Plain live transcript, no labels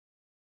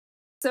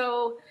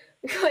So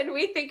when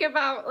we think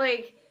about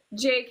like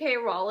J.K.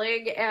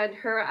 Rowling and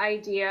her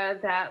idea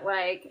that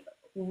like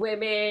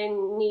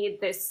women need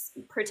this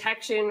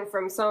protection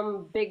from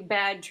some big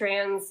bad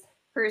trans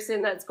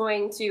person that's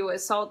going to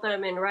assault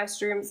them in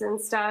restrooms and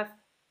stuff,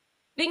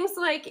 things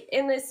like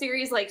in this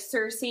series, like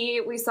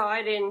Cersei, we saw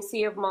it in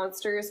Sea of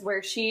Monsters,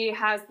 where she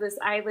has this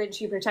island,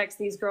 she protects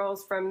these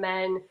girls from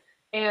men,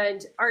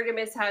 and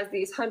Artemis has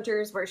these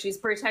hunters where she's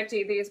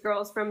protecting these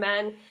girls from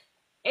men.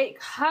 It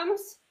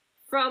comes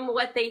from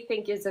what they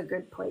think is a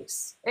good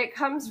place. It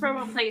comes from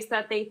a place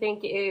that they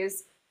think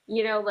is,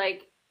 you know,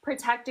 like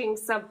protecting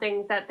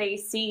something that they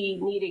see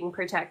needing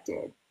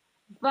protected.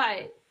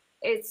 But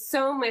it's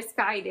so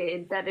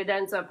misguided that it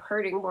ends up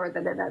hurting more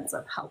than it ends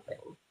up helping.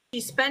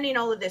 She's spending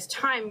all of this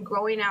time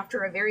going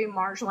after a very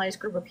marginalized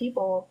group of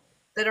people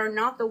that are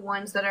not the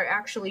ones that are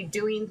actually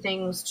doing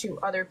things to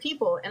other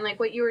people. And like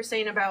what you were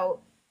saying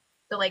about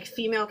the like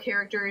female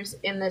characters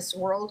in this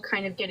world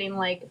kind of getting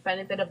like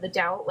benefit of the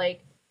doubt,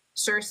 like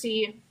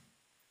Cersei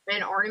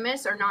and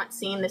Artemis are not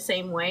seen the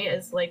same way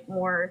as like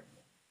more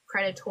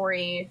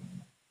predatory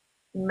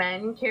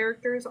men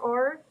characters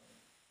are.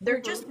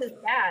 They're just as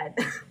bad.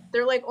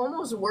 They're like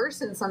almost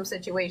worse in some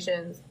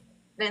situations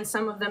than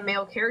some of the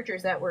male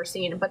characters that we're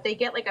seeing, but they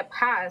get like a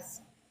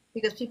pass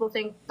because people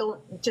think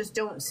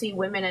don't see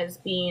women as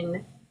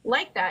being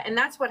like that. And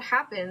that's what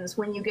happens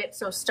when you get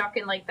so stuck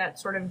in like that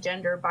sort of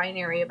gender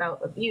binary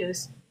about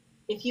abuse.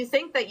 If you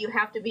think that you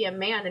have to be a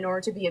man in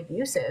order to be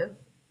abusive,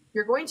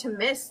 you're going to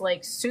miss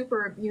like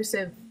super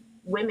abusive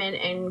women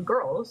and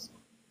girls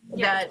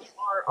that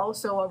are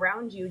also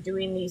around you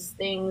doing these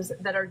things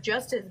that are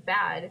just as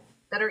bad,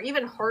 that are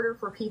even harder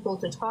for people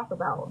to talk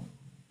about,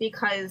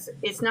 because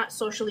it's not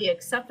socially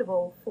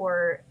acceptable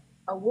for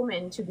a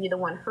woman to be the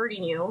one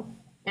hurting you.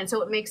 And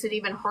so it makes it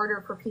even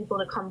harder for people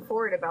to come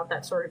forward about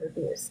that sort of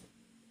abuse.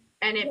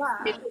 And it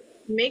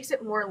makes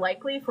it more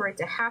likely for it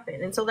to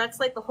happen. And so that's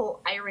like the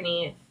whole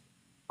irony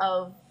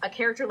of a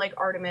character like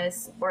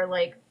Artemis or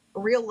like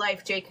real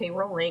life J.K.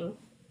 Rowling,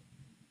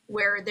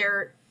 where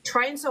they're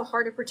trying so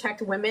hard to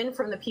protect women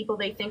from the people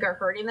they think are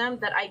hurting them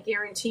that I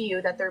guarantee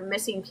you that they're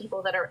missing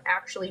people that are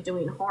actually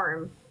doing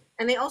harm.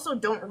 And they also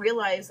don't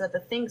realize that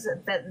the things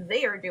that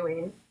they are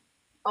doing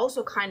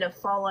also kind of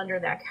fall under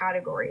that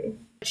category.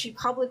 She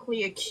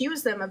publicly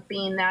accused them of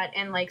being that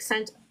and like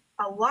sent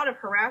a lot of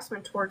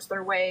harassment towards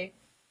their way,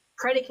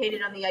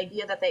 predicated on the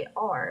idea that they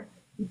are,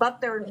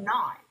 but they're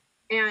not.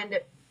 And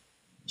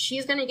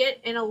she's going to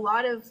get in a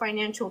lot of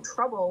financial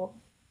trouble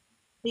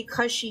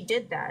because she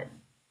did that.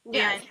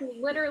 Yeah, and she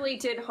literally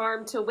did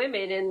harm to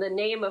women in the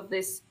name of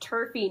this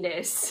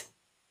turfiness.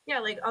 Yeah,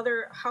 like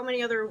how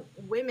many other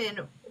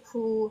women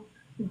who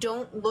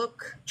don't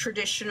look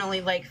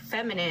traditionally like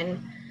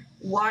feminine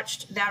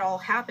watched that all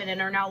happen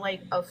and are now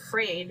like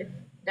afraid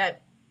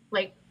that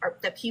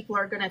that people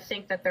are going to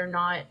think that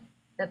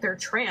they're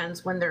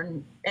trans when they're,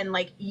 and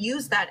like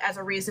use that as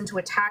a reason to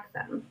attack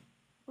them.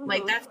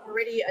 Like that's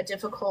already a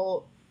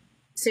difficult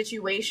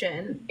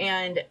situation.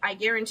 And I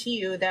guarantee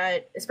you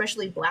that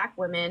especially Black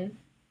women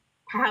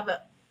have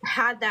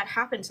had that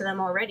happen to them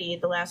already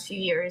the last few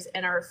years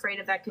and are afraid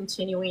of that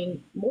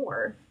continuing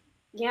more.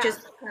 Yeah.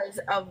 Just because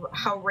of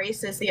how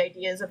racist the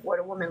ideas of what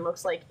a woman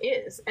looks like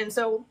is. And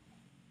so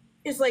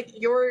it's like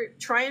you're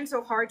trying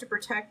so hard to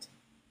protect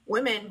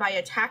women by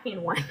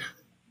attacking one.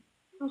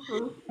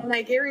 And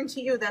I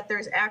guarantee you that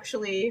there's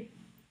actually,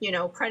 you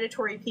know,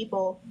 predatory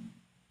people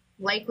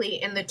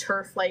likely in the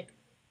turf like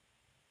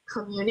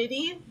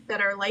community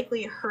that are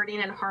likely hurting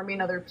and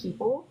harming other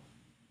people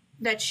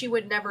that she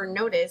would never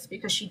notice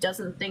because she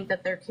doesn't think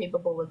that they're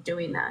capable of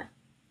doing that.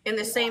 In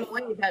the same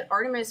way that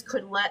Artemis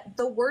could let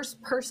the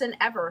worst person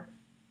ever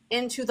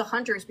into the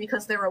Hunters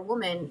because they're a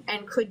woman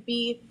and could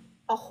be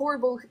a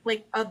horrible,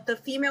 like the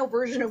female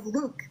version of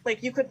Luke.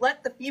 Like you could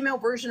let the female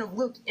version of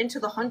Luke into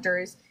the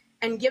Hunters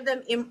and give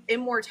them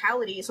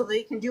immortality so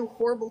they can do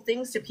horrible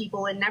things to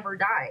people and never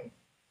die.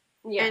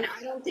 Yeah. And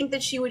I don't think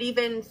that she would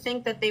even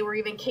think that they were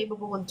even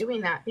capable of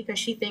doing that because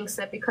she thinks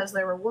that because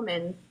they're a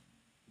woman,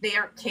 they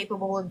aren't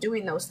capable of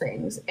doing those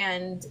things.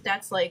 And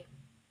that's like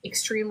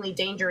extremely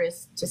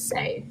dangerous to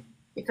say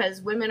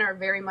because women are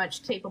very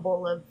much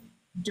capable of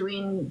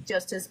doing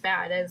just as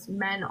bad as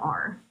men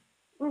are.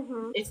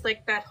 It's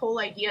like that whole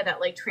idea that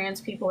like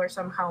trans people are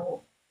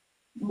somehow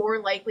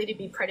more likely to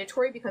be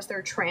predatory because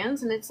they're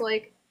trans. And it's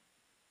like,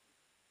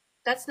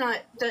 that's not,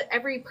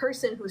 every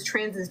person who's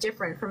trans is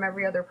different from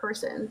every other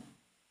person.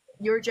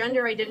 Your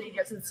gender identity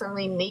doesn't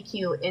suddenly make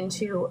you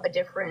into a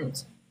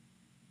different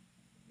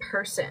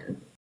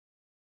person.